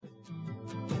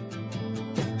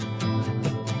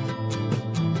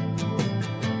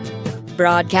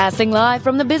Broadcasting live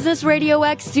from the Business Radio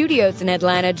X studios in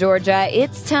Atlanta, Georgia,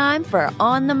 it's time for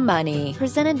On the Money,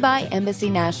 presented by Embassy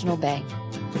National Bank.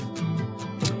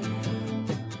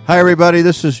 Hi, everybody.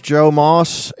 This is Joe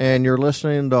Moss, and you're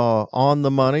listening to On the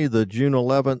Money, the June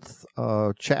 11th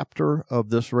chapter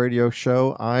of this radio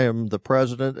show. I am the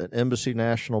president at Embassy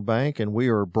National Bank, and we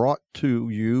are brought to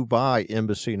you by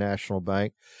Embassy National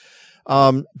Bank.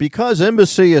 Because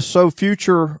Embassy is so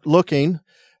future-looking,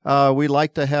 we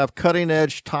like to have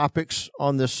cutting-edge topics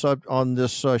on this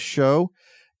show,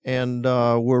 and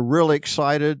we're really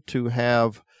excited to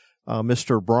have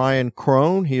Mr. Brian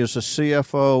Crone. He is the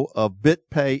CFO of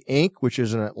BitPay Inc., which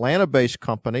is an Atlanta-based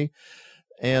company,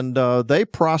 and they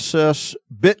process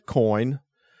Bitcoin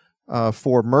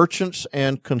for merchants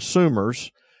and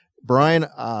consumers. Brian,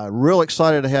 real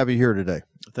excited to have you here today.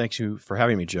 Thanks you for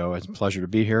having me, Joe. It's a pleasure to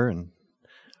be here, and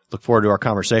look forward to our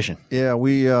conversation. Yeah,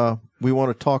 we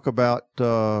want to talk about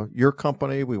your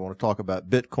company. We want to talk about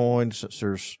Bitcoin, since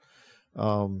there's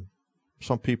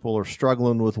some people are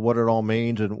struggling with what it all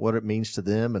means and what it means to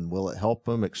them, and will it help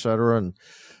them, et cetera.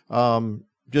 And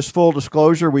just full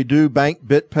disclosure, we do bank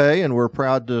BitPay, and we're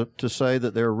proud to say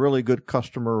that they're a really good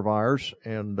customer of ours,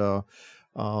 and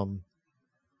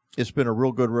it's been a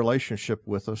real good relationship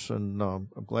with us, and I'm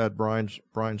glad Brian's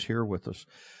here with us.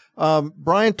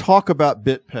 Brian, talk about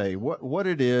BitPay. What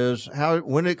it is,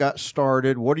 when it got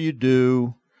started, what do you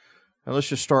do? And let's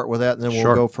just start with that, and then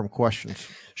we'll go from questions.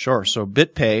 Sure. So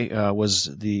BitPay was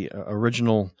the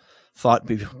original thought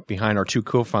behind our two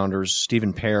co-founders,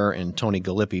 Stephen Pear and Tony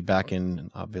Galippi, back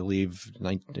in, I believe,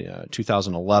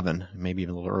 2011, maybe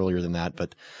even a little earlier than that.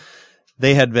 But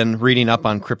they had been reading up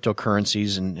on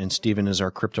cryptocurrencies, and Stephen is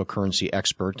our cryptocurrency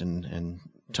expert, and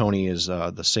Tony is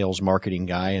the sales marketing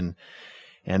guy,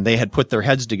 and they had put their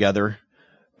heads together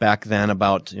back then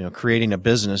about creating a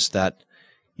business that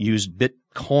used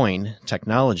Bitcoin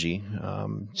technology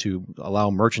to allow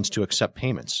merchants to accept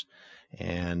payments,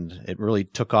 and it really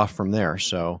took off from there.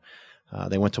 So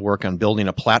they went to work on building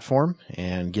a platform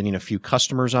and getting a few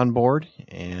customers on board,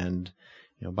 and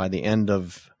by the end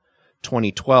of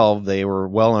 2012, they were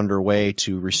well underway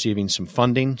to receiving some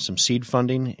funding, some seed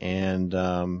funding, and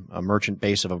a merchant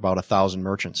base of about 1,000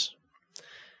 merchants.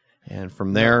 And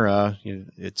from there,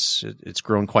 it's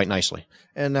grown quite nicely.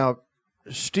 And now,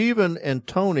 Stephen and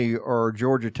Tony are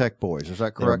Georgia Tech boys. Is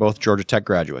that correct? They're both Georgia Tech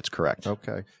graduates, correct.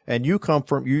 Okay. And you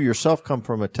yourself come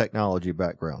from a technology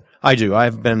background. I do.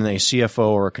 I've been a CFO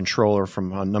or a controller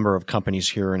from a number of companies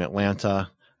here in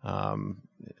Atlanta,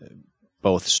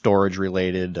 both storage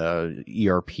related,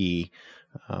 ERP.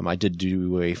 I did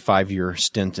do a 5-year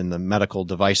stint in the medical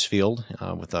device field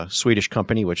with a Swedish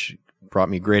company, which brought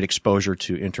me great exposure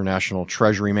to international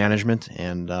treasury management,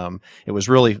 and it was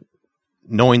really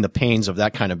knowing the pains of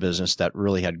that kind of business that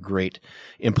really had great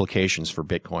implications for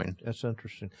Bitcoin. That's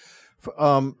interesting.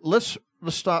 Let's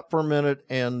stop for a minute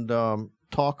and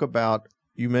talk about,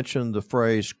 you mentioned the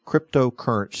phrase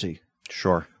cryptocurrency.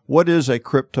 Sure. What is a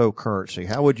cryptocurrency?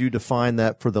 How would you define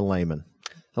that for the layman?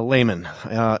 The layman.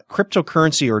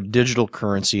 Cryptocurrency or digital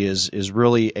currency is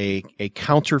really a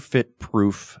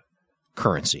counterfeit-proof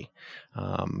currency.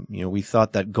 We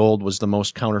thought that gold was the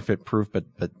most counterfeit-proof, but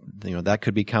that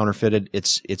could be counterfeited.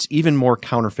 It's even more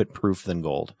counterfeit-proof than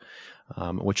gold,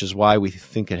 which is why we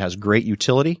think it has great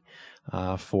utility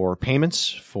for payments,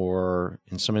 for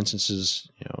in some instances,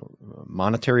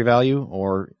 monetary value,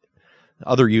 or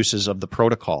other uses of the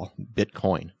protocol,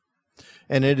 Bitcoin.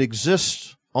 And it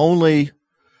exists only.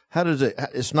 How does it?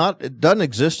 It doesn't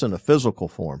exist in a physical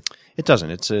form. It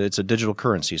doesn't. It's a digital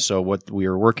currency. So what we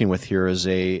are working with here is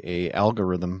a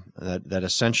algorithm that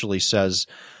essentially says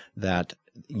that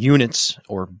units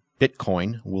or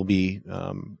Bitcoin will be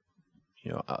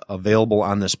available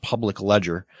on this public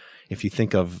ledger. If you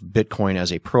think of Bitcoin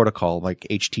as a protocol like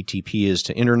HTTP is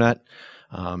to internet,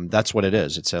 that's what it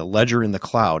is. It's a ledger in the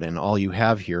cloud, and all you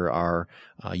have here are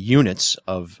units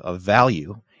of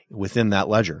value within that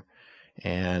ledger.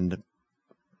 And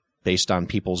based on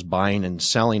people's buying and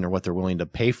selling or what they're willing to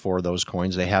pay for those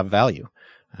coins, they have value.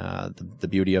 The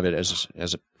beauty of it as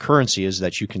a currency is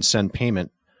that you can send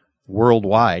payment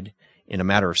worldwide in a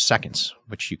matter of seconds,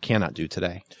 which you cannot do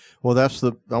today. Well,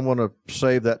 I want to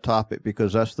save that topic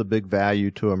because that's the big value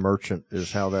to a merchant,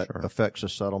 is how that affects the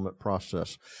settlement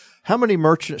process. How many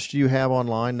merchants do you have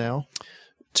online now?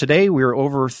 Today, we're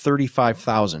over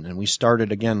 35,000, and we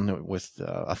started again with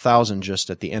 1,000 just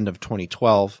at the end of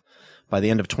 2012. By the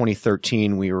end of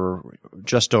 2013, we were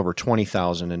just over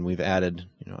 20,000, and we've added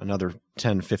another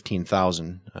 10,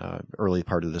 15,000 early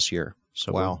part of this year.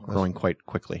 So wow, we're growing quite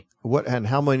quickly.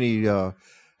 How many?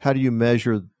 How do you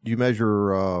measure? Do you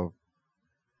measure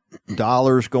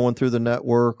dollars going through the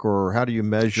network, or how do you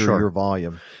measure Sure. your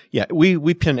volume? Yeah,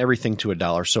 we pin everything to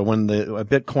 $1. So when a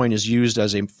Bitcoin is used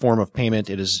as a form of payment,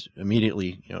 it is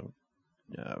immediately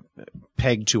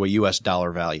pegged to a U.S.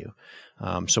 dollar value.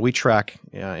 So we track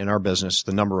in our business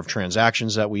the number of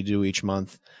transactions that we do each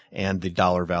month and the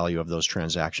dollar value of those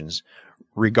transactions,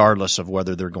 regardless of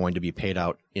whether they're going to be paid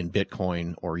out in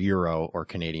Bitcoin or Euro or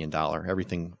Canadian dollar.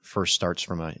 Everything first starts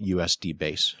from a USD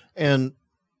base. And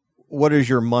what is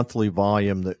your monthly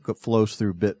volume that flows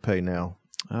through BitPay now?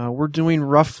 We're doing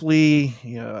roughly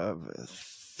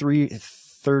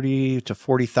 30 to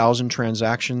 40,000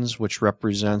 transactions, which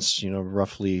represents,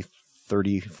 roughly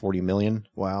 40 million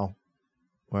Wow.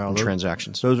 in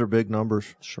transactions. Those are big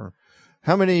numbers. Sure.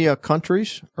 How many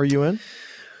countries are you in?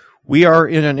 We are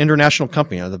in an international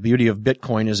company. The beauty of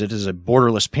Bitcoin is it is a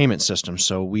borderless payment system.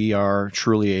 So we are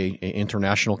truly an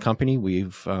international company.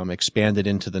 We've expanded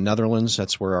into the Netherlands.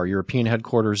 That's where our European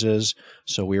headquarters is.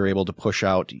 So we are able to push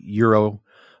out Euro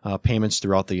payments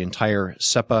throughout the entire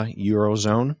SEPA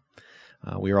Eurozone.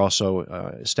 We are also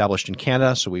established in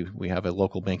Canada, so we have a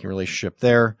local banking relationship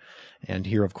there. And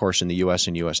here, of course, in the U.S.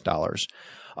 and U.S. dollars.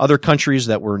 Other countries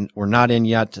that we're not in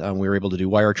yet, we were able to do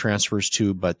wire transfers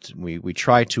to, but we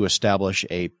try to establish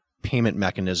a payment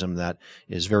mechanism that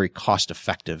is very cost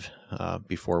effective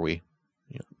before we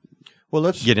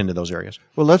get into those areas.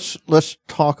 Well, let's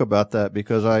talk about that,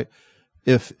 because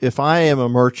if I am a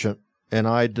merchant and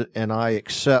I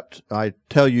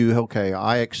tell you, okay,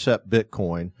 I accept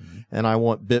Bitcoin and I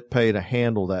want BitPay to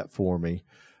handle that for me.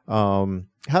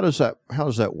 How does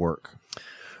that work?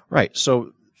 Right.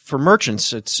 So for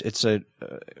merchants,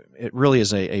 it really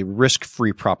is a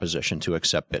risk-free proposition to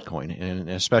accept Bitcoin, and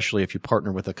especially if you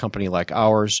partner with a company like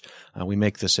ours, we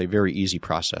make this a very easy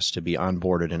process to be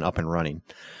onboarded and up and running.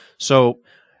 So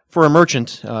for a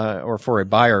merchant or for a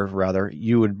buyer rather,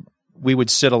 we would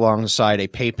sit alongside a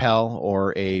PayPal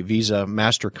or a Visa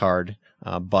MasterCard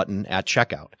button at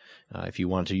checkout. If you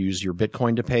want to use your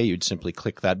Bitcoin to pay, you'd simply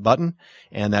click that button,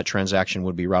 and that transaction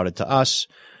would be routed to us.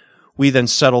 We then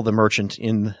settle the merchant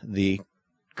in the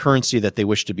currency that they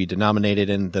wish to be denominated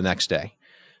in the next day.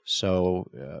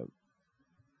 So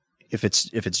if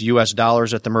it's U.S.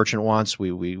 dollars that the merchant wants,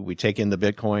 we take in the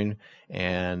Bitcoin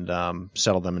and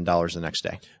settle them in dollars the next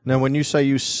day. Now, when you say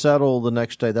you settle the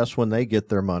next day, that's when they get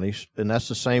their money, and that's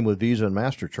the same with Visa and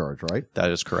MasterCard, right?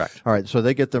 That is correct. All right, so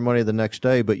they get their money the next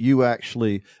day, but you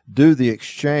actually do the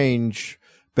exchange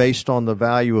based on the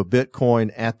value of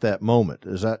Bitcoin at that moment.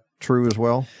 Is that true as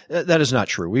well? That is not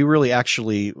true. We really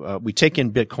actually we take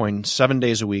in Bitcoin 7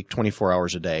 days a week, 24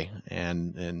 hours a day,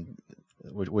 and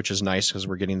which is nice because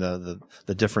we're getting the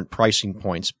different pricing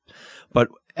points. But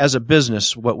as a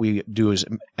business, what we do is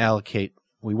allocate.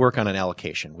 We work on an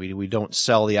allocation. We don't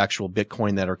sell the actual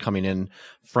Bitcoin that are coming in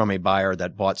from a buyer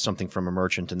that bought something from a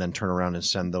merchant and then turn around and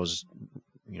send those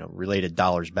related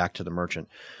dollars back to the merchant.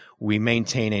 We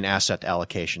maintain an asset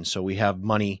allocation, so we have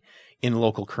money in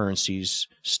local currencies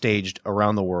staged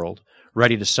around the world,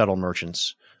 ready to settle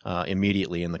merchants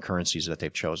immediately in the currencies that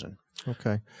they've chosen.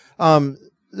 Okay.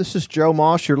 This is Joe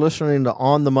Moss. You're listening to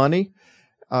On the Money,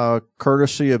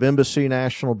 courtesy of Embassy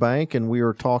National Bank, and we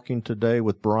are talking today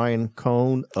with Brian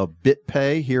Cohn of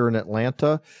BitPay here in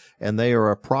Atlanta, and they are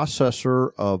a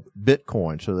processor of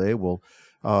Bitcoin. So they will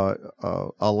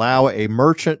allow a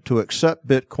merchant to accept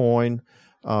Bitcoin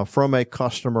from a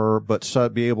customer, but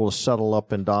be able to settle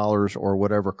up in dollars or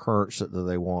whatever currency that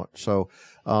they want. So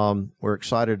we're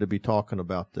excited to be talking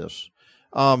about this.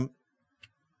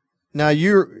 Now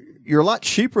you're a lot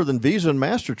cheaper than Visa and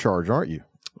MasterCard, aren't you?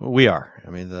 We are. I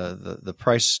mean, the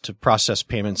price to process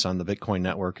payments on the Bitcoin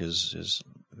network is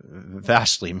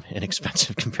vastly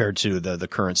inexpensive compared to the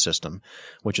current system,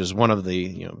 which is one of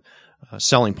the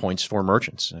selling points for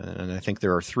merchants. And I think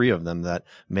there are three of them that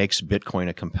makes Bitcoin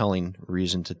a compelling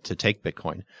reason to take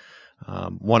Bitcoin.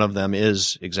 One of them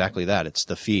is exactly that. It's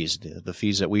the fees. The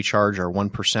fees that we charge are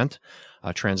 1%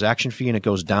 transaction fee, and it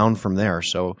goes down from there.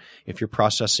 So if you're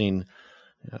processing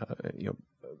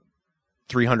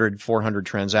 300, 400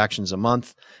 transactions a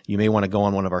month, you may want to go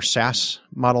on one of our SaaS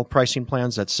model pricing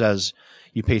plans that says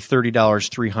you pay $30,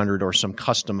 $300, or some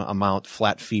custom amount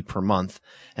flat fee per month,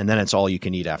 and then it's all you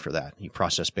can eat after that. You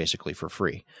process basically for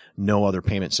free. No other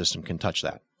payment system can touch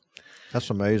that. That's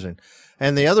amazing.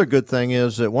 And the other good thing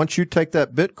is that once you take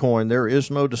that Bitcoin, there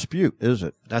is no dispute, is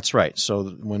it? That's right.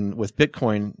 So with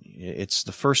Bitcoin, it's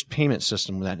the first payment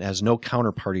system that has no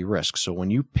counterparty risk. So when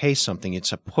you pay something,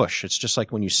 it's a push. It's just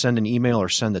like when you send an email or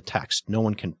send a text. No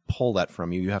one can pull that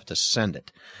from you. You have to send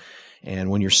it.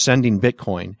 And when you're sending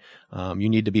Bitcoin, you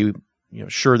need to be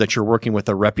sure that you're working with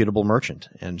a reputable merchant.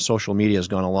 And social media has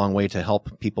gone a long way to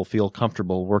help people feel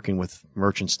comfortable working with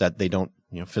merchants that they don't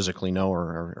physically know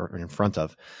or are in front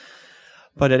of.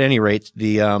 But at any rate,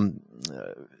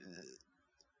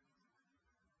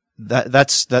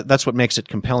 that's what makes it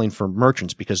compelling for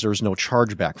merchants, because there's no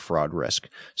chargeback fraud risk.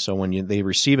 So when they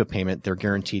receive a payment, they're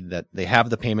guaranteed that they have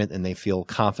the payment and they feel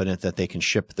confident that they can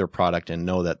ship their product and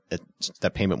know that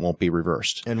that payment won't be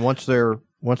reversed. And once the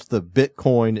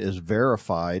Bitcoin is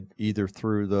verified, either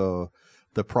through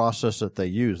the process that they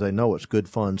use, they know it's good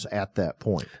funds at that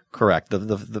point. Correct.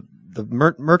 The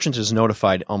merchant is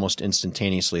notified almost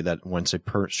instantaneously that once a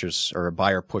purchase or a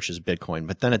buyer pushes Bitcoin,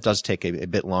 but then it does take a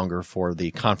bit longer for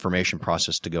the confirmation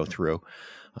process to go through.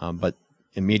 But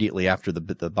immediately after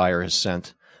the buyer has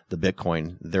sent the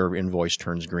Bitcoin, their invoice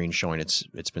turns green, showing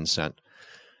it's been sent.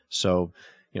 So,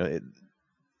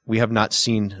 we have not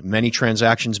seen many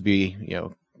transactions be,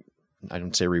 I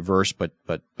don't say reversed,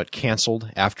 but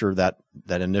canceled after that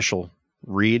initial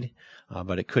read.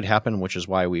 But it could happen, which is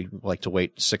why we like to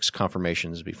wait 6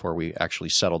 confirmations before we actually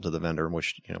settle to the vendor,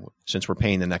 which, since we're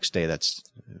paying the next day, that's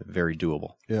very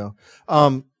doable. Yeah.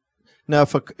 Now,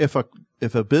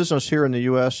 if a business here in the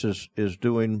U.S. is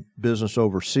doing business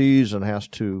overseas and has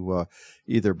to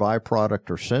either buy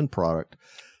product or send product,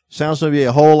 sounds to be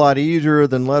a whole lot easier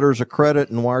than letters of credit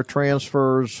and wire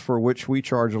transfers, for which we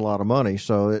charge a lot of money.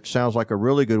 So it sounds like a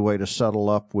really good way to settle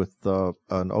up with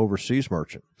an overseas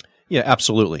merchant. Yeah,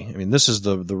 absolutely. I mean, this is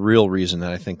the real reason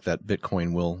that I think that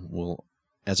Bitcoin will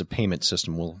as a payment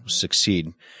system will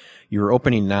succeed. You're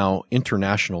opening now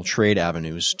international trade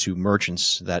avenues to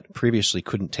merchants that previously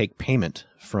couldn't take payment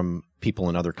from people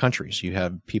in other countries. You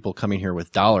have people coming here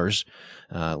with dollars,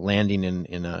 landing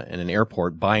in an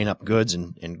airport, buying up goods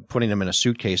and putting them in a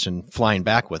suitcase and flying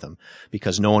back with them,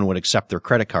 because no one would accept their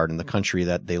credit card in the country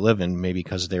that they live in, maybe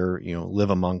because they're live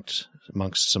amongst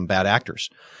some bad actors.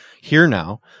 Here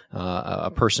now,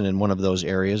 a person in one of those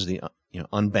areas, the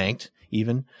unbanked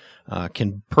even,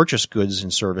 can purchase goods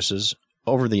and services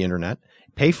over the internet,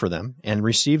 pay for them, and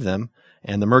receive them.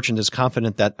 And the merchant is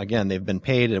confident that, again, they've been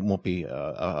paid. It won't be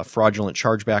a fraudulent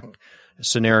chargeback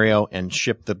scenario, and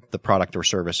ship the product or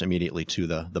service immediately to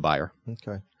the buyer.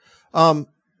 Okay.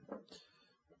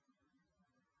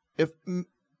 If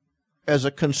as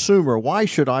a consumer, why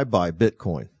should I buy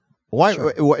Bitcoin? Why,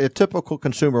 sure. A typical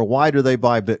consumer, why do they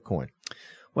buy Bitcoin?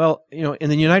 Well, in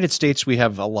the United States, we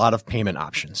have a lot of payment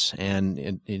options.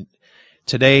 And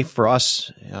today, for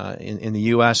us in the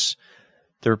U.S.,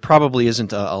 there probably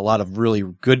isn't a lot of really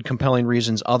good, compelling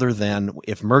reasons, other than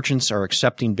if merchants are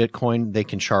accepting Bitcoin, they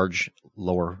can charge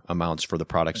lower amounts for the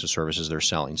products or services they're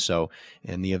selling. So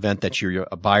in the event that you're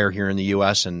a buyer here in the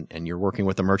U.S. and you're working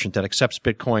with a merchant that accepts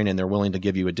Bitcoin and they're willing to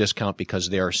give you a discount because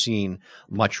they are seeing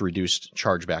much reduced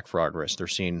chargeback fraud risk, they're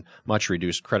seeing much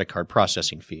reduced credit card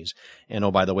processing fees. And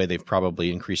oh, by the way, they've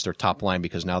probably increased their top line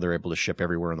because now they're able to ship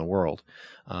everywhere in the world.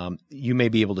 You may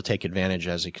be able to take advantage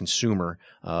as a consumer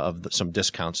of some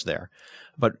discounts there.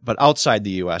 But outside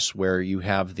the U.S., where you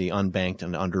have the unbanked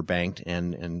and underbanked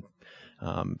and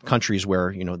countries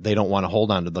where they don't want to hold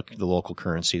on to the local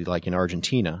currency, like in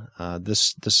Argentina,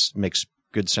 this makes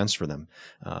good sense for them.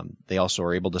 They also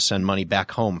are able to send money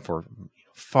back home for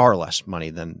far less money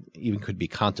than even could be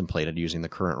contemplated using the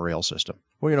current rail system.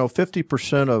 Well,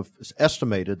 50% it's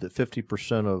estimated that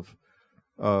 50% of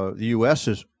the U.S.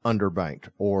 is underbanked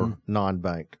or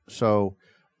non-banked. So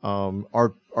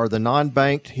are the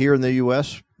non-banked here in the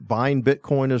U.S. buying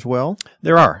Bitcoin as well?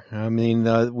 There are. I mean,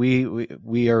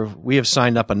 we have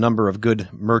signed up a number of good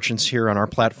merchants here on our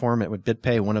platform at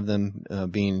BitPay. One of them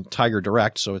being Tiger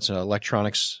Direct, so it's an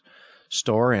electronics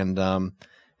store, and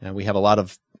we have a lot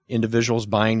of individuals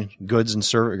buying goods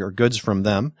and goods from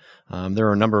them. There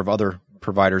are a number of other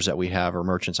providers that we have or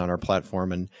merchants on our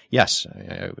platform, and yes,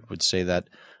 I would say that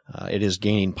it is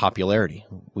gaining popularity.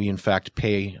 We, in fact,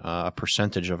 pay a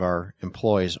percentage of our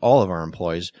employees, all of our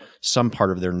employees, some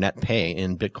part of their net pay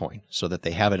in Bitcoin, so that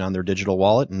they have it on their digital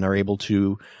wallet and are able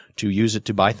to use it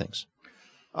to buy things.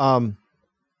 Now,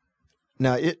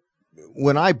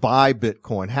 when I buy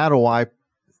Bitcoin, how do I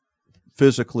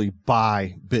physically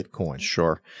buy Bitcoin?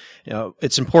 Sure.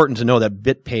 It's important to know that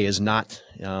BitPay is not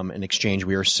an exchange.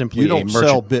 We are simply a merchant. You don't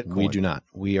sell Bitcoin. We do not.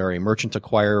 We are a merchant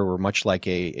acquirer. We're much like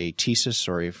a TSYS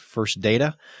or a First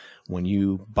Data. When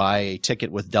you buy a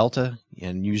ticket with Delta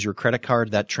and use your credit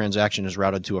card, that transaction is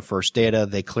routed to a First Data.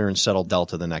 They clear and settle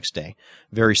Delta the next day.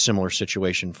 Very similar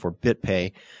situation for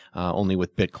BitPay, only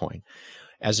with Bitcoin.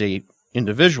 As a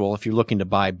individual, if you're looking to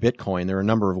buy Bitcoin, there are a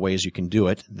number of ways you can do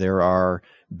it. There are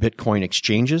Bitcoin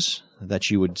exchanges that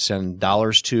you would send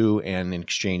dollars to and in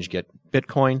exchange get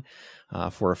Bitcoin.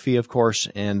 for a fee, of course.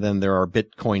 And then there are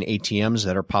Bitcoin ATMs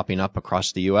that are popping up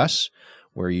across the U.S.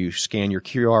 where you scan your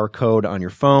QR code on your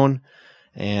phone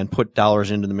and put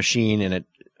dollars into the machine, and it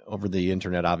over the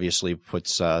internet obviously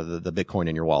puts the Bitcoin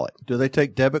in your wallet. Do they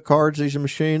take debit cards, these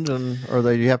machines,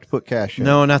 or you have to put cash in?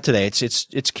 No, not today.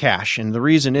 It's cash, and the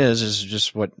reason is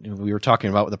just what we were talking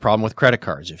about with the problem with credit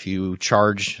cards. If you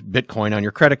charge Bitcoin on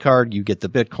your credit card, you get the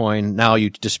Bitcoin. Now you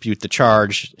dispute the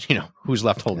charge. Who's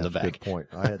left holding the bag? Good point.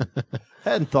 I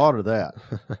hadn't thought of that.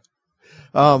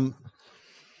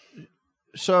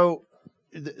 So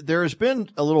there has been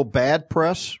a little bad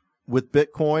press with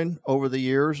Bitcoin over the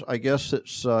years. I guess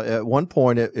it's at one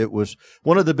point it was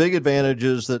one of the big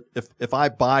advantages that if I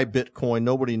buy Bitcoin,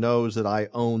 nobody knows that I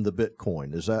own the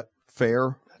Bitcoin. Is that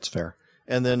fair? That's fair.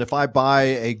 And then if I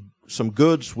buy some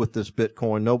goods with this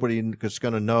Bitcoin, nobody is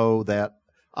going to know that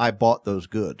I bought those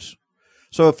goods.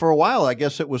 So for a while, I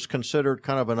guess it was considered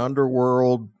kind of an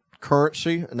underworld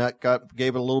currency, and that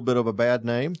gave it a little bit of a bad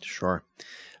name. Sure.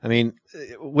 I mean,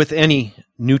 with any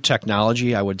new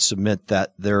technology, I would submit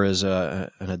that there is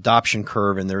an adoption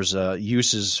curve, and there's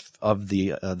uses of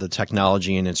the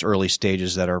technology in its early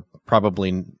stages that are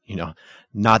probably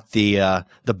not the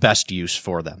best use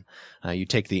for them. You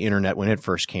take the internet when it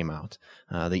first came out,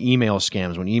 the email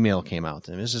scams when email came out,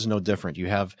 and this is no different. You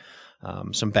have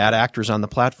some bad actors on the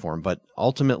platform, but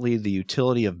ultimately the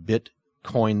utility of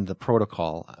Bitcoin, the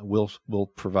protocol, will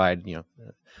provide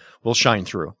will shine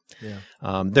through.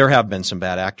 Yeah. There have been some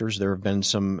bad actors. There have been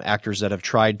some actors that have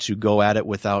tried to go at it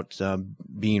without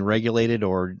being regulated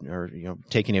or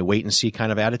taking a wait and see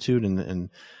kind of attitude. And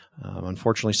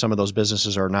unfortunately, some of those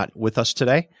businesses are not with us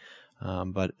today.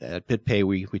 But at BitPay,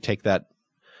 we take that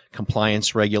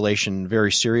compliance regulation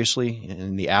very seriously.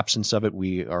 In the absence of it,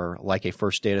 we are like a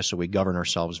First Data, so we govern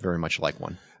ourselves very much like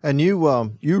one. And you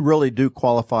really do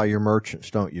qualify your merchants,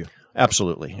 don't you?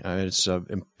 Absolutely. It's a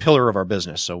pillar of our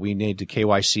business. So we need to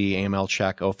KYC, AML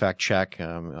check, OFAC check,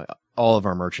 all of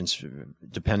our merchants,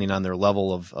 depending on their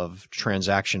level of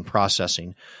transaction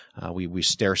processing. We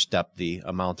stair-step the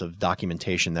amount of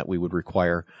documentation that we would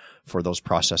require for those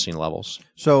processing levels.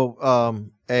 So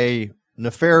a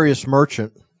nefarious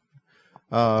merchant,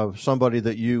 somebody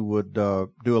that you would do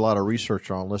a lot of research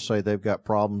on, let's say they've got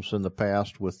problems in the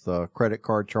past with credit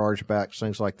card chargebacks,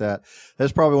 things like that.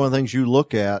 That's probably one of the things you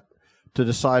look at to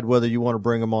decide whether you want to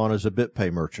bring them on as a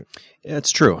BitPay merchant.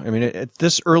 It's true. I mean, at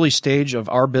this early stage of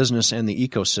our business and the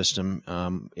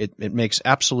ecosystem, it makes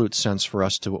absolute sense for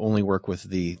us to only work with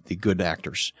the good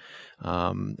actors.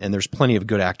 And there's plenty of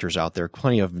good actors out there,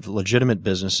 plenty of legitimate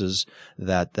businesses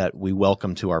that we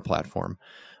welcome to our platform.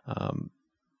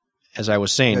 As I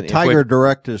was saying, Tiger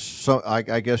Direct is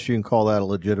I guess you can call that a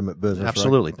legitimate business.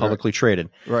 Absolutely, right? Publicly traded.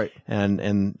 Right.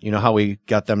 And how we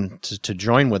got them to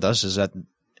join with us is that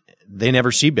they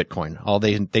never see Bitcoin. All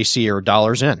they see are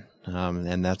dollars in,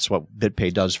 and that's what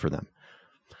BitPay does for them.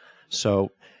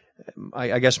 So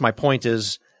I guess my point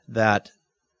is that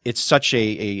it's such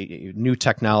a new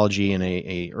technology in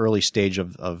a early stage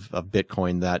of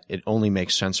Bitcoin that it only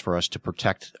makes sense for us to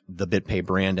protect the BitPay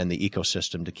brand and the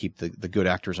ecosystem to keep the good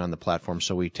actors on the platform.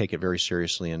 So we take it very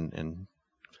seriously and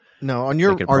now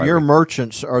are your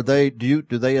merchants, do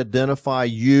they identify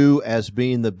you as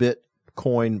being the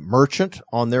Bitcoin merchant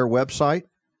on their website?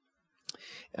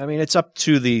 I mean, it's up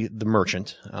to the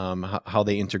merchant how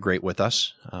they integrate with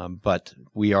us, but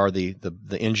we are the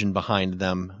engine behind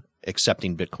them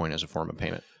accepting Bitcoin as a form of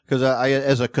payment. Because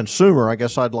as a consumer, I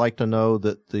guess I'd like to know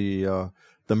that the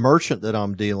merchant that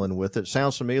I'm dealing with, it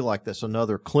sounds to me like that's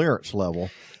another clearance level.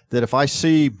 That if I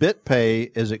see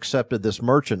BitPay has accepted this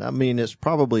merchant, I mean, it's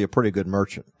probably a pretty good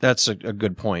merchant. That's a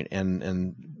good point,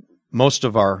 and most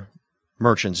of our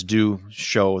merchants do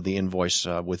show the invoice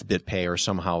with BitPay, or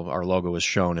somehow our logo is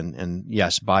shown. And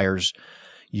yes, buyers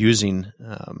using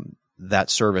that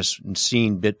service and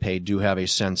seeing BitPay do have a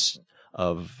sense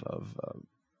of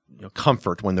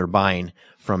comfort when they're buying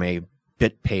from a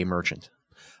BitPay merchant.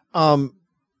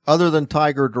 Other than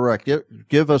Tiger Direct,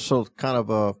 give us a kind of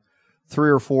a 3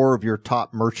 or 4 of your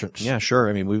top merchants. Yeah, sure.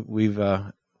 I mean, we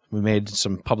made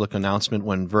some public announcement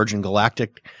when Virgin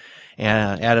Galactic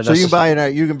added us. So you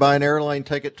can buy an airline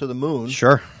ticket to the moon.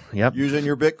 Sure. Yep. Using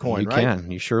your Bitcoin, right? You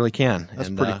can. You surely can. That's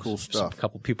pretty cool stuff. A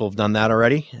couple people have done that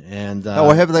already. And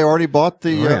have they already bought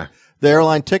the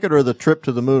airline ticket or the trip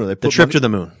to the moon? The trip to the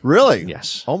moon. Really?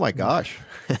 Yes. Oh my gosh.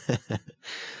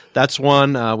 That's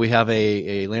one. We have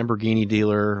a Lamborghini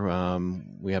dealer.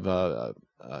 We have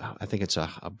I think it's a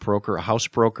broker, a house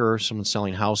broker, someone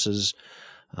selling houses.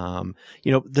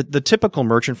 The typical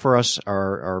merchant for us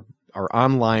are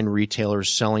online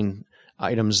retailers selling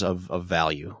items of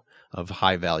value.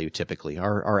 high value. Typically,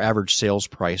 our average sales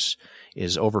price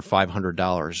is over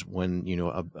 $500 when,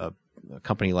 a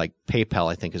company like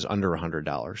PayPal, I think, is under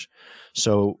 $100.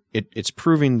 So it's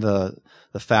proving the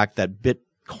fact that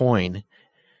Bitcoin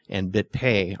and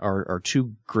BitPay are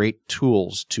two great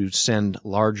tools to send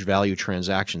large value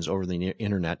transactions over the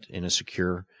internet in a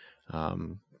secure,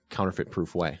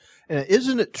 counterfeit-proof way. And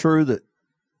isn't it true that,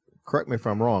 correct me if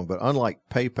I'm wrong, but unlike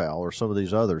PayPal or some of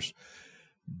these others,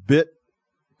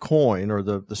 Bitcoin or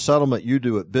the settlement you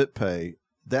do at BitPay,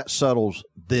 that settles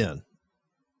then?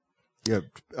 Yeah,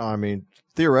 I mean,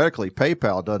 theoretically,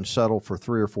 PayPal doesn't settle for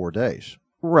 3 or 4 days.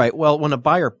 Right. Well, when a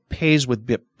buyer pays with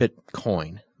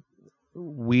Bitcoin,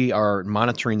 we are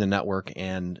monitoring the network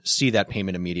and see that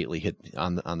payment immediately hit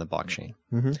on the blockchain.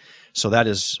 Mm-hmm. So that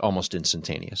is almost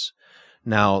instantaneous.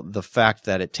 Now, the fact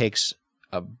that it takes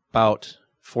about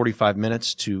 45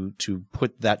 minutes to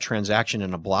put that transaction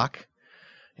in a block,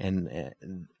 and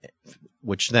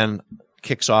which then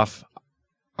kicks off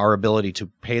our ability to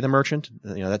pay the merchant,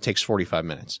 that takes 45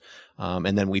 minutes.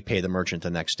 And then we pay the merchant the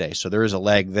next day. So there is a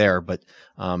lag there, but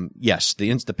yes,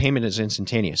 the payment is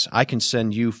instantaneous. I can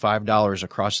send you $5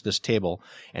 across this table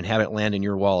and have it land in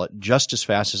your wallet just as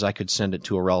fast as I could send it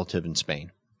to a relative in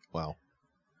Spain. Wow.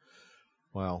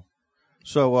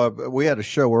 So we had a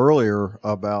show earlier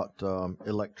about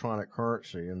electronic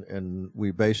currency, and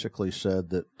we basically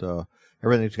said that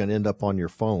everything's going to end up on your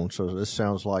phone. So this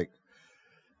sounds like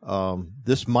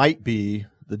this might be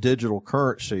the digital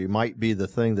currency, might be the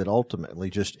thing that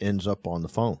ultimately just ends up on the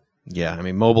phone. Yeah, I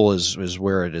mean, mobile is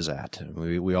where it is at.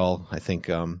 We all, I think,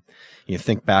 you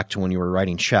think back to when you were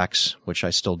writing checks, which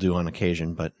I still do on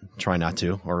occasion, but try not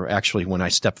to. Or actually, when I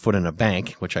step foot in a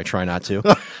bank, which I try not to.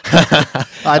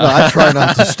 I try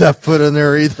not to step foot in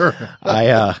there either.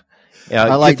 I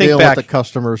like dealing with the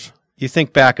customers. You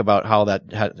think back about how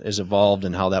that has evolved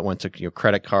and how that went to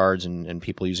credit cards and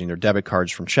people using their debit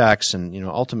cards from checks. And,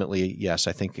 ultimately, yes,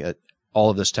 I think all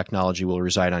of this technology will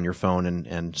reside on your phone,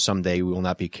 and someday we will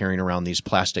not be carrying around these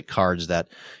plastic cards that,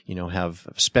 have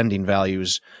spending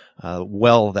values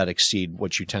that exceed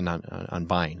what you tend on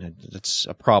buying. It's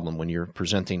a problem when you're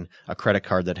presenting a credit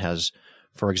card that has,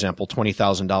 for example,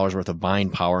 $20,000 worth of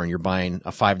buying power and you're buying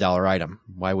a $5 item.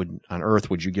 Why on earth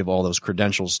would you give all those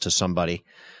credentials to somebody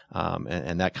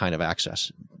and that kind of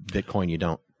access? Bitcoin, you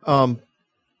don't.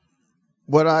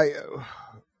 What I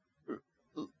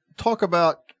talk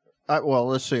about,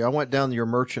 let's see. I went down your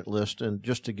merchant list, and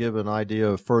just to give an idea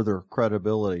of further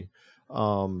credibility,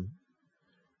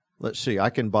 let's see. I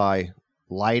can buy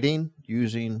lighting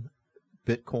using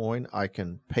Bitcoin. I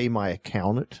can pay my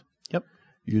accountant. Yep.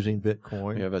 Using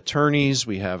Bitcoin. We have attorneys.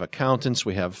 We have accountants.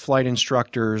 We have flight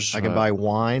instructors. I can buy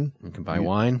wine. You can buy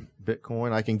wine.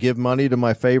 Bitcoin. I can give money to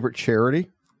my favorite charity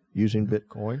using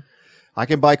Bitcoin. I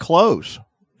can buy clothes.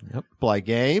 Yep. Buy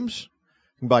games.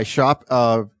 I can buy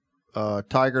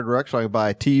Tiger Direct, so I could buy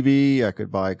a TV, I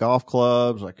could buy golf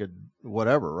clubs, I could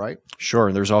whatever, right? Sure.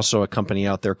 And there's also a company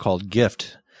out there called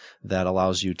Gift that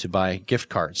allows you to buy gift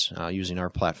cards using our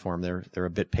platform. They're a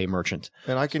BitPay merchant.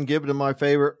 And I can give to my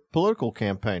favorite political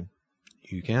campaign.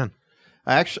 You can.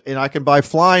 Actually, and I can buy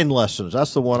flying lessons.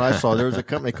 That's the one I saw. There was a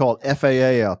company called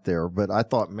FAA out there, but I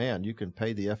thought, man, you can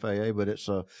pay the FAA, but it's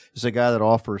a guy that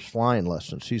offers flying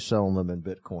lessons. He's selling them in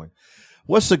Bitcoin.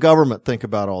 What's the government think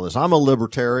about all this? I'm a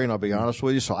libertarian, I'll be honest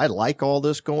with you, so I like all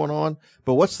this going on.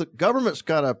 But government's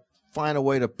got to find a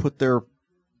way to put their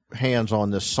hands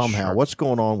on this somehow. Sure. What's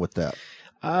going on with that?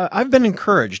 I've been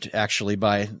encouraged, actually,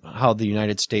 by how the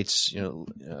United States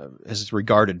has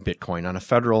regarded Bitcoin on a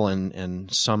federal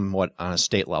and somewhat on a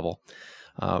state level.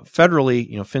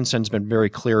 Federally, FinCEN's been very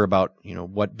clear about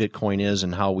what Bitcoin is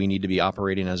and how we need to be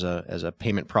operating as a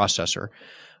payment processor.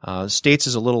 States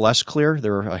is a little less clear.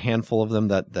 There are a handful of them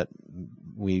that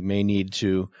we may need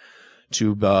to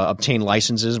obtain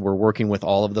licenses. We're working with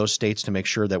all of those states to make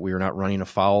sure that we are not running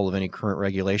afoul of any current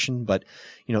regulation. But,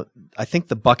 I think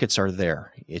the buckets are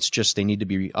there. It's just they need to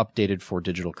be updated for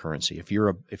digital currency. If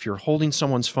you're holding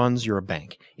someone's funds, you're a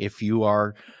bank. If you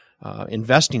are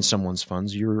investing someone's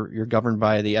funds, you're governed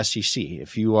by the SEC.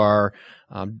 If you are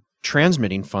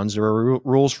transmitting funds, there are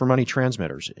rules for money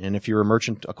transmitters. And if you're a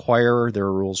merchant acquirer, there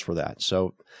are rules for that.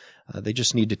 So they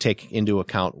just need to take into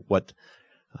account what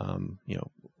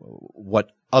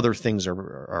other things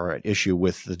are at issue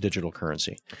with the digital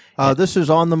currency. This is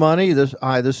On the Money. This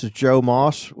is Joe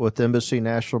Moss with Embassy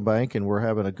National Bank, and we're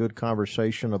having a good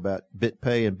conversation about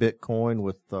BitPay and Bitcoin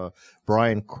with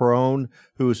Brian Crone,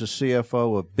 who is the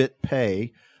CFO of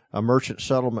BitPay, a merchant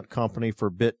settlement company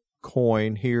for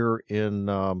Bitcoin here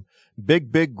in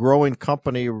big growing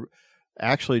company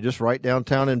actually just right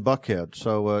downtown in Buckhead.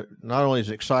 So not only is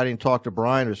it exciting to talk to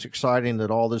Brian, it's exciting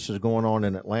that all this is going on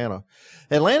in Atlanta.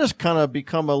 Atlanta's kind of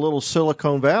become a little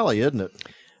Silicon Valley, isn't it?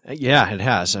 Yeah, it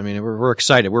has. I mean, we're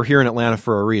excited. We're here in Atlanta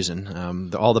for a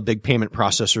reason. All the big payment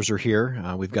processors are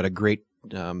here. We've got a great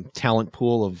talent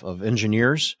pool of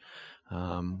engineers.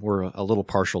 We're a little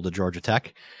partial to Georgia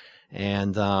Tech.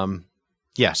 And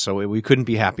so we couldn't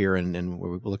be happier, and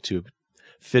we look to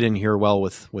fit in here well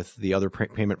with the other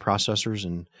payment processors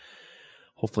and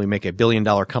hopefully make $1 billion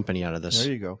company out of this.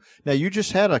 There you go. Now, you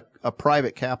just had a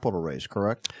private capital raise,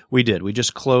 correct? We did. We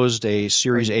just closed a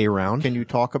Series A round. Can you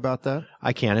talk about that?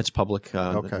 I can. It's public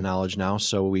knowledge now.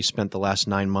 So we spent the last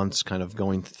 9 months kind of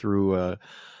going through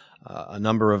a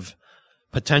number of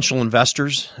potential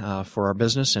investors for our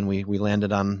business, and we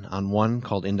landed on one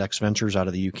called Index Ventures out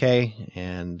of the UK,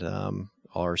 and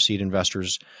all our seed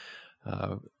investors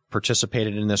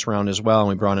participated in this round as well, and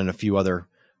we brought in a few other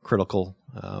critical,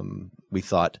 we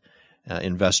thought,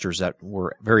 investors that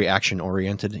were very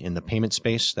action-oriented in the payment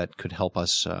space that could help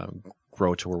us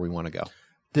grow to where we want to go.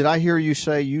 Did I hear you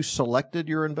say you selected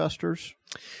your investors?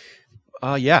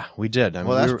 Yeah, we did. I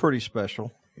mean, that's pretty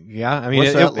special. Yeah, I mean,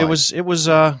 it was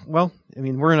well, I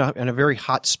mean, we're in a very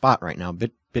hot spot right now.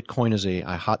 Bitcoin is a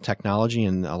hot technology,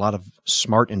 and a lot of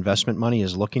smart investment money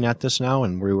is looking at this now,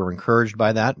 and we were encouraged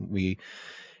by that. We,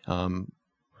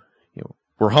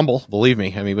 we're humble, believe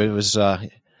me. I mean, it was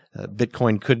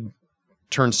Bitcoin could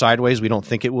turn sideways. We don't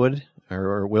think it would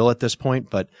or will at this point,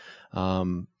 but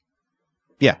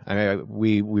yeah, I mean,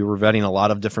 we were vetting a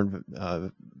lot of different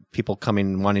people coming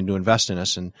and wanting to invest in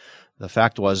us, and the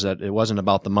fact was that it wasn't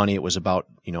about the money; it was about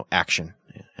action.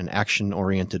 An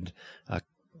action-oriented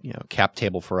cap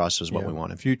table for us is what we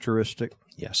wanted. Futuristic.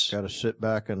 Yes. Got to sit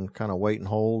back and kind of wait and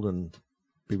hold and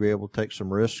be able to take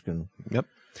some risk. And yep.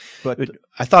 But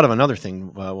I thought of another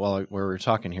thing while we were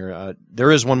talking here.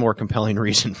 There is one more compelling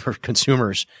reason for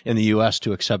consumers in the U.S.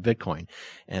 to accept Bitcoin,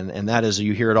 and that is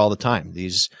you hear it all the time.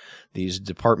 These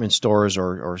department stores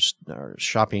or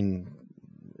shopping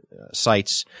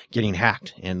sites getting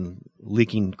hacked and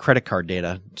leaking credit card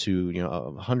data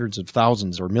to hundreds of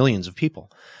thousands or millions of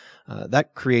people.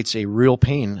 That creates a real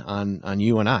pain on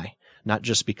you and I, not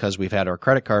just because we've had our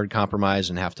credit card compromised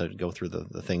and have to go through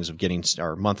the things of getting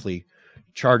our monthly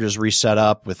charges reset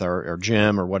up with our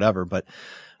gym or whatever, but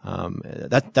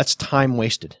that's time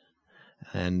wasted,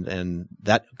 and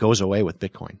that goes away with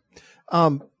Bitcoin.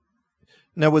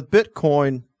 Now with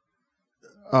Bitcoin,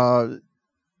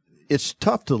 it's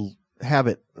tough to have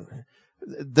it.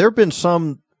 There have been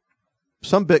some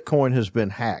Bitcoin has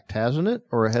been hacked, hasn't it,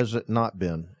 or has it not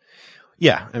been?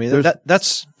 Yeah, I mean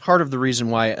that's part of the reason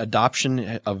why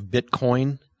adoption of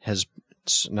Bitcoin has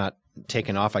not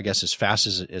taken off, I guess, as fast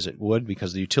as it would,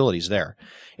 because the utility's there,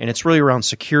 and it's really around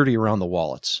security around the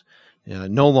wallets.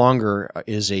 No longer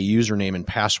is a username and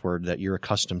password that you're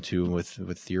accustomed to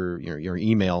with your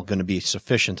email going to be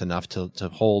sufficient enough to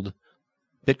hold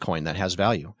Bitcoin that has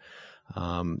value.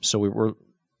 So we're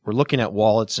looking at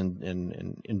wallets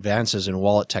and advances in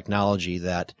wallet technology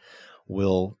that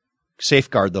will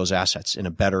safeguard those assets in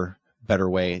a better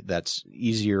way that's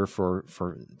easier for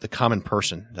the common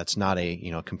person that's not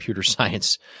a computer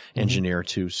science engineer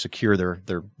to secure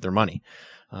their money.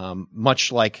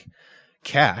 Much like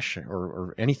cash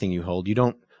or anything you hold, you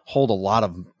don't hold a lot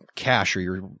of cash or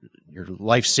your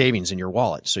life savings in your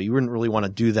wallet. So you wouldn't really want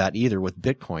to do that either with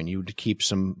Bitcoin. You would keep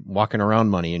some walking around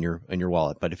money in your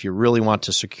wallet. But if you really want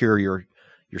to secure your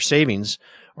savings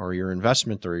or your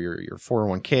investment or your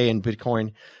 401k in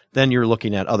Bitcoin, then you're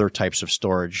looking at other types of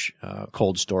storage,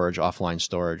 cold storage, offline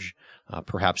storage,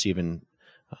 perhaps even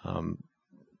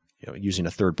using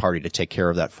a third party to take care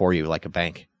of that for you, like a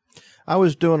bank. I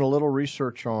was doing a little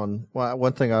research on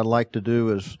one thing I'd like to do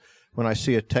is when I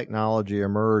see a technology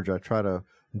emerge, I try to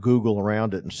Google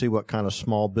around it and see what kind of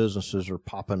small businesses are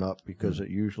popping up, because it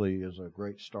usually is a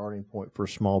great starting point for a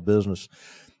small business.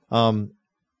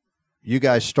 You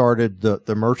guys started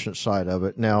the merchant side of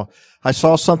it. Now, I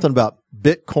saw something about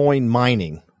Bitcoin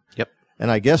mining. Yep. And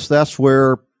I guess that's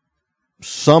where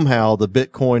somehow the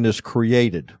Bitcoin is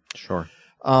created. Sure.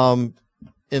 In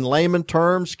layman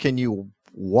terms, can you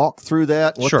walk through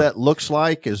that, what that looks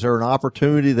like? Is there an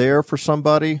opportunity there for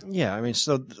somebody? Yeah, I mean,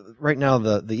 so right now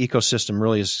the ecosystem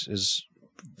really is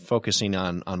focusing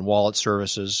on wallet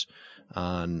services,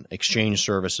 on exchange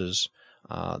services.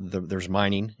 There's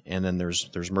mining, and then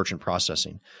there's merchant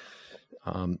processing.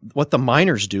 What the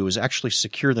miners do is actually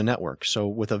secure the network. So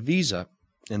with a Visa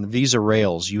and the Visa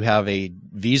rails, you have a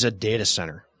Visa data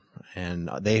center, and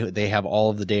they have all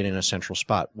of the data in a central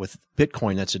spot. With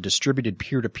Bitcoin, that's a distributed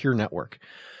peer-to-peer network.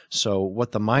 So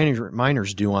what the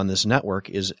miners do on this network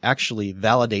is actually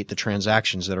validate the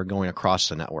transactions that are going across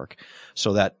the network,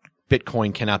 so that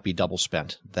Bitcoin cannot be double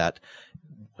spent. That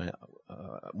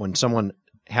when someone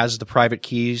has the private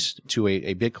keys to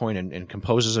a Bitcoin and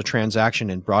composes a transaction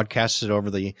and broadcasts it over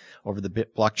the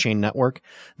blockchain network,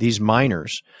 these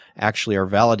miners actually are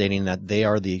validating that they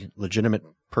are the legitimate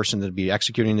person to be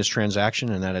executing this transaction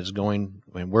and that it's going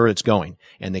and where it's going,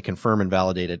 and they confirm and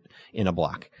validate it in a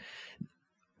block.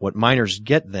 What miners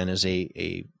get then is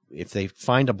if they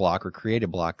find a block or create a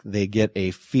block, they get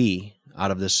a fee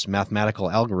out of this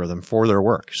mathematical algorithm for their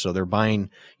work. So they're buying,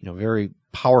 very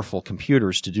powerful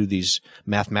computers to do these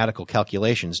mathematical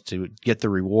calculations to get the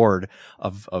reward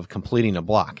of completing a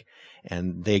block,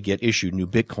 and they get issued new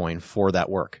Bitcoin for that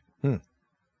work.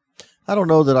 I don't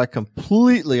know that I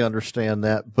completely understand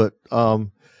that, but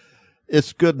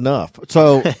it's good enough.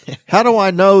 So how do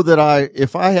I know that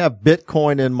if I have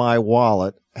Bitcoin in my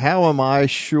wallet, how am I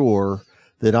sure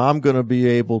that I'm going to be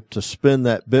able to spend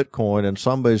that Bitcoin and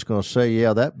somebody's going to say,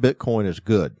 yeah, that Bitcoin is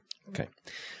good? Okay.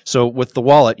 So with the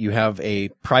wallet, you have a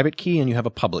private key and you have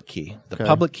a public key. The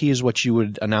public key is what you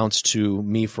would announce to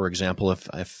me, for example,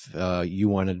 if you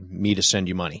wanted me to send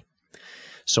you money.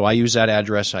 So I use that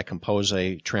address. I compose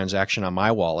a transaction on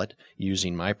my wallet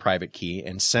using my private key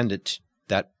and send it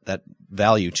that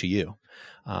value to you.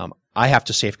 I have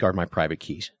to safeguard my private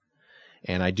keys,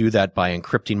 and I do that by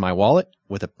encrypting my wallet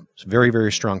with a very,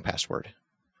 very strong password.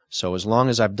 So as long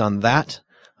as I've done that,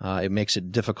 it makes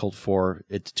it difficult for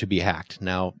it to be hacked.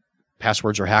 Now,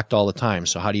 passwords are hacked all the time,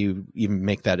 so how do you even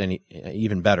make that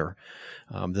even better?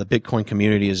 The Bitcoin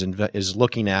community is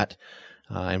looking at,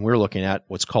 and we're looking at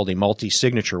what's called a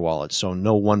multi-signature wallet. So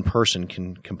no one person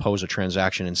can compose a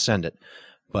transaction and send it,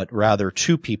 but rather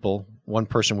two people. One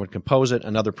person would compose it,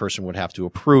 another person would have to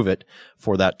approve it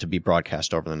for that to be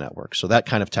broadcast over the network. So that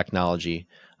kind of technology,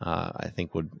 I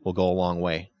think, will go a long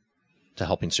way to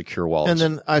helping secure wallets. And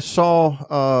then I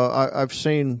saw, I've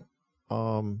seen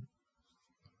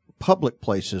public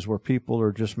places where people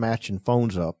are just matching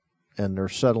phones up, and they're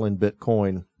settling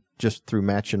Bitcoin just through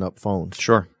matching up phones.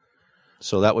 Sure.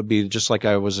 So that would be just like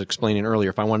I was explaining earlier.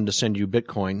 If I wanted to send you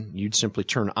Bitcoin, you'd simply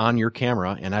turn on your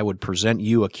camera, and I would present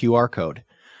you a QR code.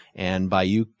 And by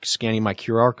you scanning my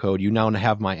QR code, you now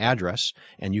have my address,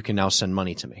 and you can now send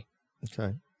money to me.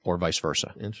 Okay. Or vice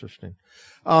versa. Interesting.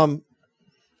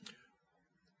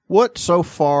 What so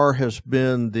far has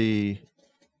been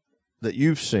that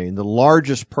you've seen the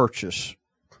largest purchase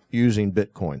using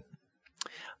Bitcoin?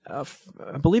 I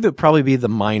believe it would probably be the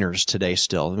miners today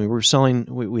still. I mean,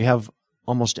 we have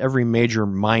almost every major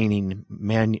mining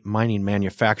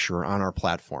manufacturer on our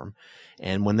platform.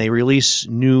 And when they release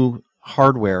new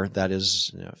hardware that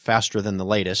is faster than the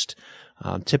latest,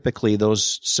 typically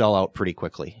those sell out pretty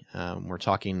quickly. We're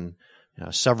talking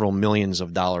several millions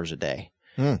of dollars a day.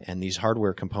 And these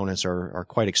hardware components are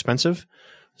quite expensive.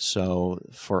 So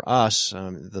for us,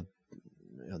 the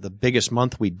biggest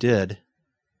month we did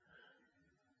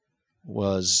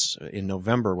was in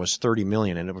November was 30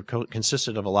 million, and it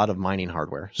consisted of a lot of mining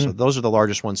hardware. So those are the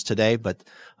largest ones today, but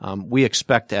we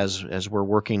expect as we're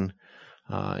working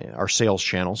our sales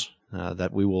channels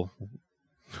that we'll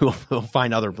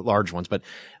find other large ones, but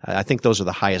I think those are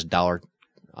the highest dollar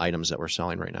items that we're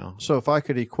selling right now. So if I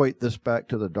could equate this back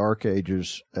to the dark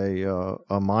ages,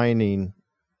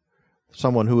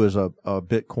 someone who is a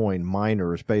Bitcoin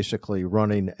miner is basically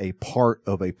running a part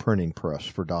of a printing press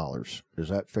for dollars. Is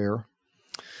that fair?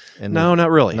 And no, not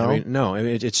really. No? I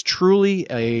mean, it's truly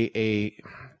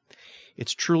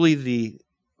it's truly the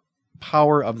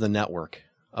power of the network,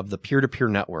 of the peer-to-peer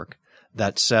network,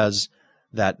 that says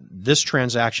that this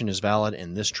transaction is valid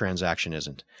and this transaction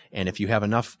isn't. And if you have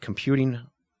enough computing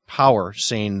power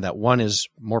saying that one is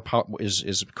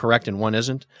is correct and one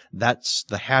isn't, that's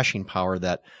the hashing power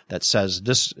that says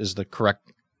this is the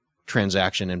correct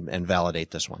transaction and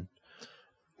validate this one.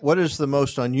 What is the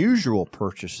most unusual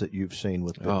purchase that you've seen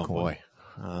with Bitcoin?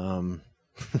 Oh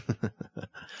boy.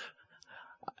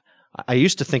 I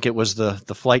used to think it was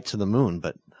the flight to the moon,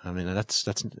 but I mean that's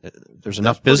there's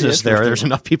enough business there. There's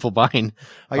enough people buying.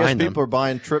 I guess people are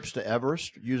buying trips to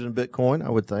Everest using Bitcoin, I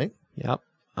would think. Yep.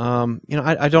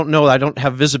 I don't know. I don't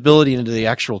have visibility into the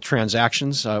actual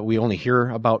transactions. We only hear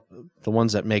about the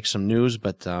ones that make some news,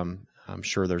 but I'm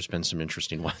sure there's been some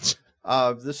interesting ones.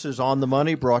 This is On the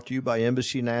Money, brought to you by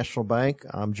Embassy National Bank.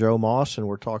 I'm Joe Moss, and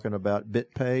we're talking about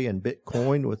BitPay and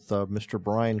Bitcoin with Mr.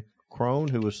 Brian Crone,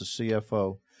 who is the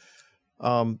CFO.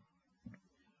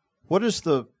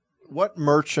 What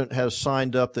merchant has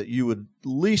signed up that you would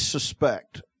least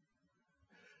suspect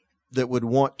that would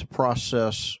want to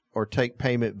process or take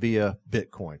payment via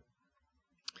Bitcoin?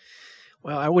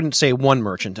 Well, I wouldn't say one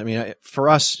merchant. I mean, for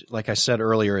us, like I said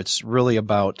earlier, it's really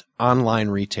about online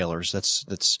retailers. That's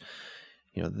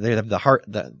they have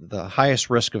the highest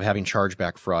risk of having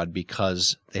chargeback fraud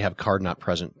because they have card not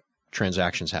present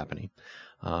transactions happening.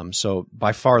 So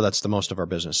by far, that's the most of our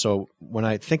business. So when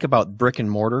I think about brick and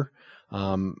mortar,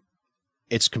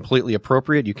 it's completely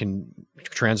appropriate. You can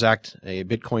transact a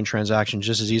Bitcoin transaction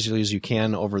just as easily as you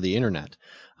can over the internet.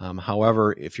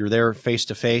 However, if you're there face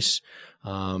to face,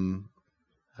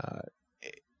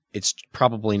 it's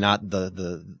probably not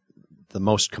the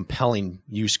most compelling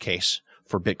use case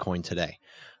for Bitcoin today.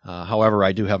 However,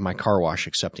 I do have my car wash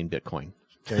accepting Bitcoin.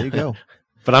 There you go.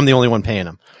 But I'm the only one paying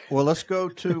them. Well, let's go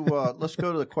to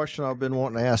the question I've been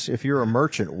wanting to ask. If you're a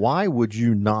merchant, why would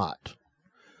you not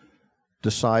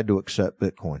decide to accept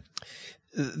Bitcoin?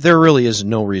 There really is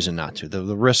no reason not to.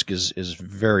 The risk is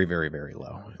very, very, very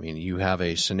low. I mean, you have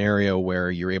a scenario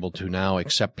where you're able to now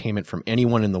accept payment from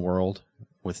anyone in the world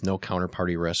with no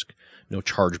counterparty risk, no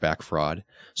chargeback fraud.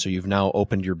 So you've now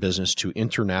opened your business to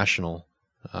international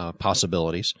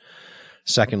possibilities.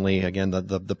 Secondly, again,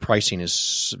 the pricing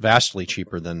is vastly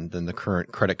cheaper than the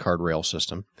current credit card rail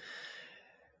system.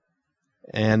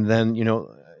 And then,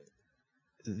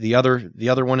 the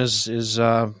other one is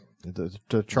the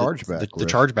chargeback the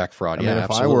chargeback fraud. I mean,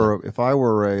 absolutely. If I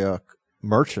were a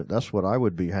merchant, that's what I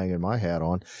would be hanging my hat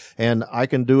on. And I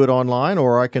can do it online,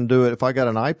 or I can do it if I got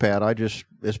an iPad.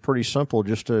 It's pretty simple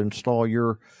just to install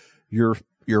your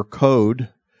code.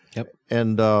 Yep.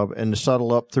 And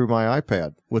settle up through my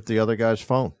iPad with the other guy's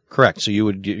phone. Correct. So you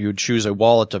would choose a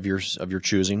wallet of your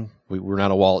choosing. We're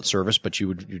not a wallet service, but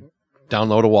you'd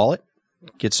download a wallet,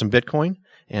 get some Bitcoin,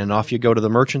 and off you go to the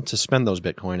merchant to spend those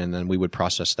Bitcoin, and then we would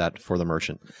process that for the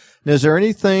merchant. Now, is there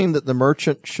anything that the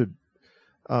merchant should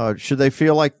they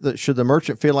feel like should the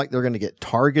merchant feel like they're going to get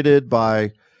targeted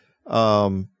by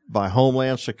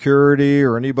Homeland Security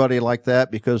or anybody like that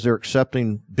because they're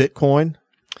accepting Bitcoin?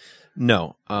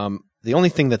 No. The only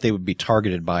thing that they would be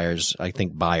targeted by is, I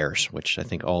think, buyers, which I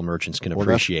think all merchants can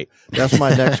appreciate. That's my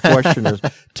next question is,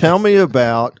 tell me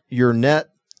about your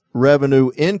net revenue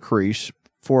increase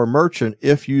for a merchant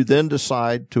if you then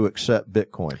decide to accept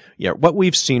Bitcoin. Yeah, what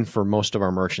we've seen for most of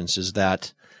our merchants is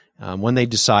that when they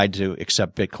decide to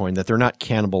accept Bitcoin, that they're not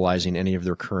cannibalizing any of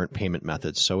their current payment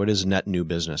methods. So it is net new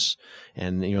business.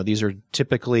 And, these are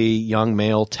typically young,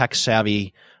 male,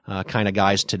 tech-savvy kind of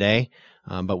guys today.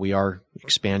 But we are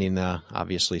expanding,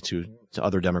 obviously, to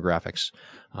other demographics.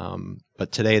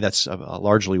 But today, that's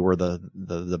largely where the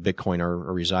Bitcoin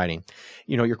are residing.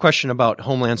 Your question about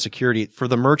Homeland Security, for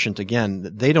the merchant,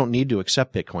 again, they don't need to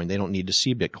accept Bitcoin. They don't need to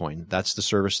see Bitcoin. That's the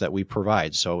service that we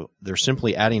provide. So they're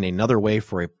simply adding another way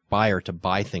for a buyer to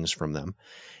buy things from them.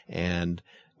 And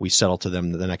we settle to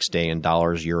them the next day in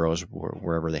dollars, euros,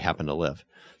 wherever they happen to live.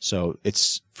 So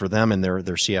it's for them and their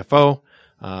CFO.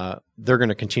 They're going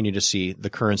to continue to see the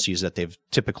currencies that they've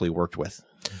typically worked with.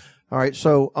 All right.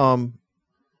 So,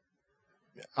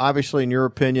 obviously, in your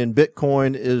opinion,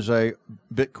 Bitcoin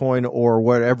or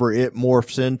whatever it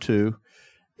morphs into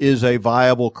is a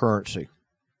viable currency,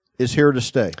 is here to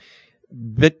stay.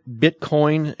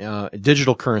 Bitcoin,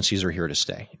 digital currencies are here to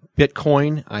stay.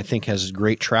 Bitcoin, I think, has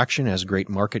great traction, has great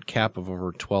market cap of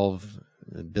over 12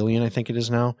 billion, I think it is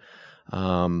now.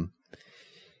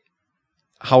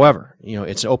 However,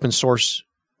 it's open source.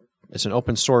 It's an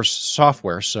open source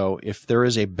software. So if there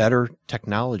is a better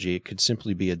technology, it could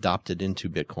simply be adopted into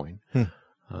Bitcoin.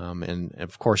 And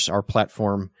of course, our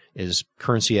platform is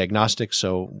currency agnostic.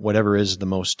 So whatever is the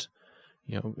most,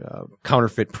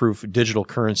 counterfeit proof digital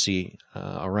currency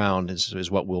around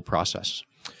is what we'll process.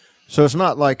 So it's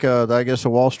not like, I guess the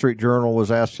Wall Street Journal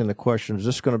was asking the question, is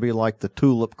this going to be like the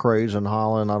tulip craze in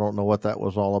Holland? I don't know what that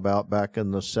was all about back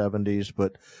in the 70s,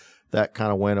 but that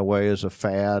kind of went away as a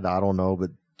fad. I don't know.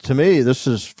 But to me, this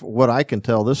is what I can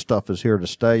tell. This stuff is here to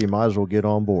stay. You might as well get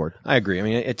on board. I agree. I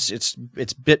mean, it's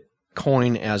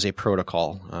Bitcoin as a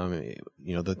protocol. The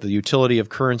utility of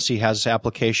currency has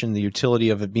application. The utility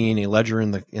of it being a ledger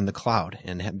in the cloud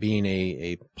and being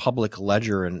a public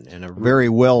ledger and a very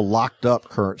well locked up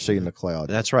currency in the cloud.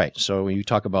 That's right. So when you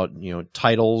talk about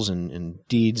titles and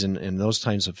deeds and those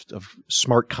kinds of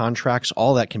smart contracts,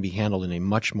 all that can be handled in a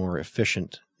much more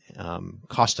efficient,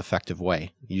 cost-effective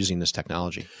way using this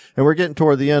technology. And we're getting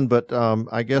toward the end, but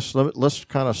I guess let's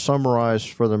kind of summarize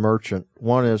for the merchant.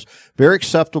 One is very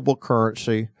acceptable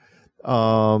currency.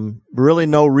 Really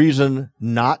no reason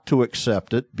not to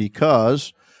accept it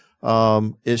because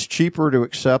it's cheaper to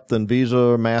accept than Visa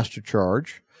or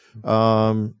MasterCharge.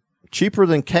 Cheaper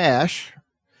than cash,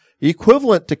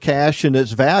 equivalent to cash in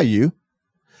its value.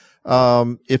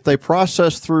 If they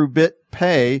process through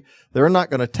BitPay, they're not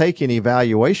going to take any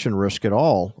valuation risk at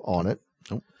all on it.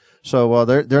 Nope. So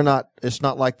they're not. It's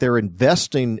not like they're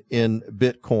investing in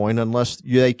Bitcoin unless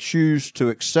they choose to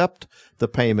accept the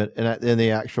payment in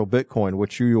the actual Bitcoin,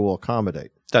 which you will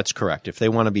accommodate. That's correct. If they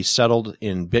want to be settled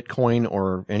in Bitcoin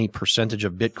or any percentage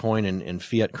of Bitcoin and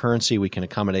fiat currency, we can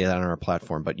accommodate that on our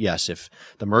platform. But yes, if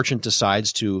the merchant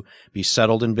decides to be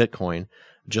settled in Bitcoin,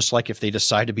 just like if they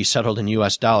decide to be settled in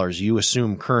U.S. dollars, you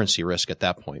assume currency risk at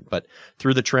that point. But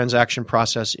through the transaction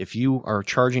process, if you are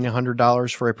charging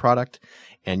 $100 for a product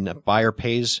and a buyer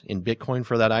pays in Bitcoin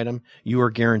for that item, you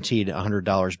are guaranteed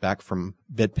 $100 back from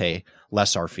BitPay,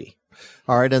 less our fee.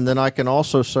 All right, and then I can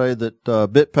also say that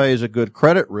BitPay is a good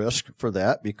credit risk for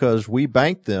that because we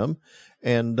bank them,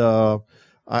 and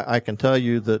I can tell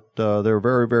you that they're a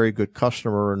very, very good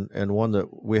customer and one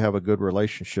that we have a good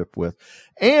relationship with.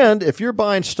 And if you're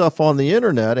buying stuff on the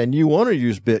internet and you want to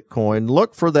use Bitcoin,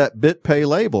 look for that BitPay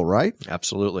label, right?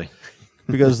 Absolutely.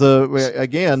 Because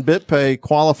again, BitPay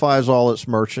qualifies all its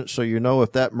merchants, so you know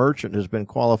if that merchant has been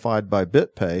qualified by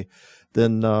BitPay,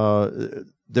 then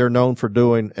they're known for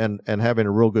doing and having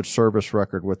a real good service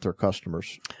record with their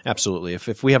customers. Absolutely.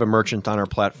 If we have a merchant on our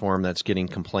platform that's getting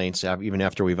complaints, even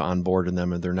after we've onboarded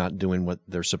them and they're not doing what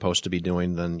they're supposed to be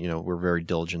doing, then, we're very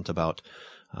diligent about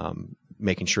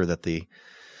making sure that the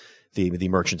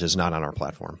merchant is not on our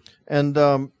platform. And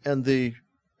the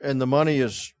money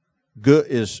is good,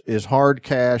 is hard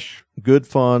cash, good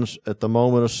funds at the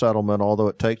moment of settlement, although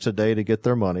it takes a day to get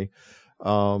their money.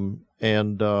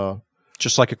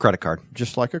 Just like a credit card.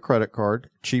 Just like a credit card,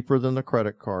 cheaper than the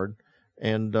credit card.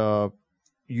 And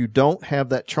you don't have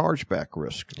that chargeback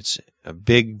risk. It's a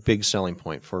big, big selling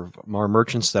point. For our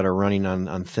merchants that are running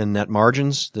on thin net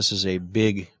margins, this is a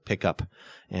big pickup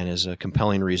and is a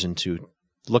compelling reason to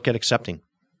look at accepting.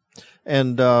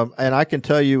 And I can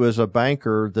tell you as a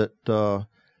banker that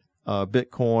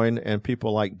Bitcoin and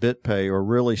people like BitPay are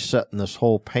really setting this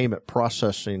whole payment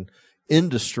processing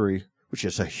industry, which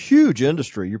is a huge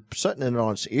industry. You're setting it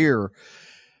on its ear,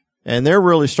 and they're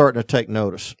really starting to take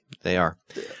notice. They are.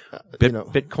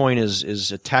 Bitcoin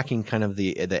is attacking kind of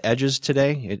the edges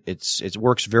today. It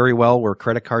works very well where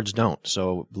credit cards don't.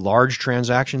 So large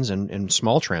transactions and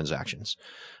small transactions,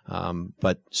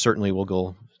 but certainly we'll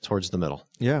go towards the middle.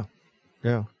 Yeah.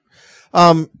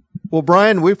 Well,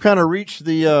 Brian, we've kind of reached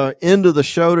the end of the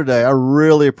show today. I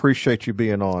really appreciate you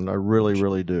being on. I really,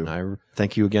 really do. I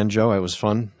thank you again, Joe. It was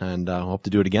fun, and I hope to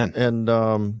do it again. And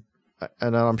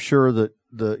I'm sure that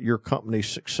your company's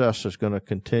success is going to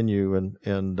continue, and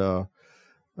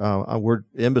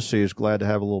Embassy is glad to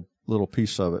have a little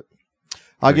piece of it.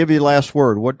 I'll give you the last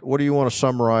word. What do you want to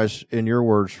summarize in your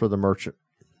words for the merchant?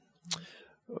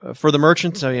 For the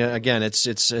merchant, I mean, again,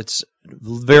 it's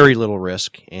very little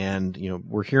risk, and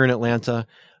we're here in Atlanta.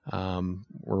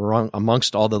 We're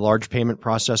amongst all the large payment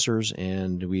processors,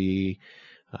 and we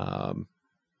are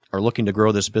looking to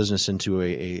grow this business into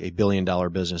a billion-dollar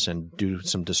business and do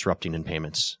some disrupting in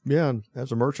payments. Yeah, and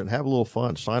as a merchant, have a little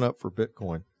fun. Sign up for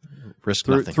Bitcoin. Risk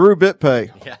nothing. Through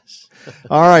BitPay. Yes.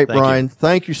 All right, Brian.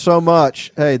 Thank you so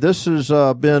much. Hey, this has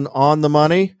been On the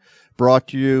Money, brought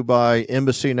to you by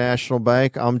Embassy National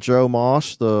Bank. I'm Joe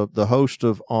Moss, the host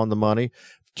of On the Money.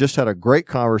 Just had a great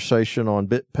conversation on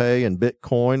BitPay and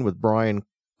Bitcoin with Brian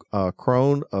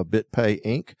Crone of BitPay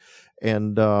Inc.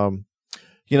 And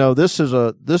this is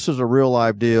a real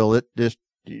live deal.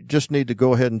 You just need to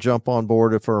go ahead and jump on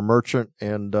board if you're a merchant,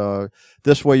 and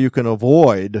this way you can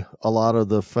avoid a lot of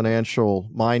the financial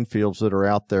minefields that are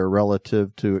out there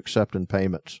relative to accepting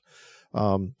payments.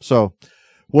 So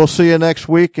we'll see you next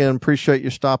week, and appreciate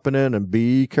you stopping in, and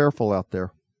be careful out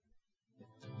there.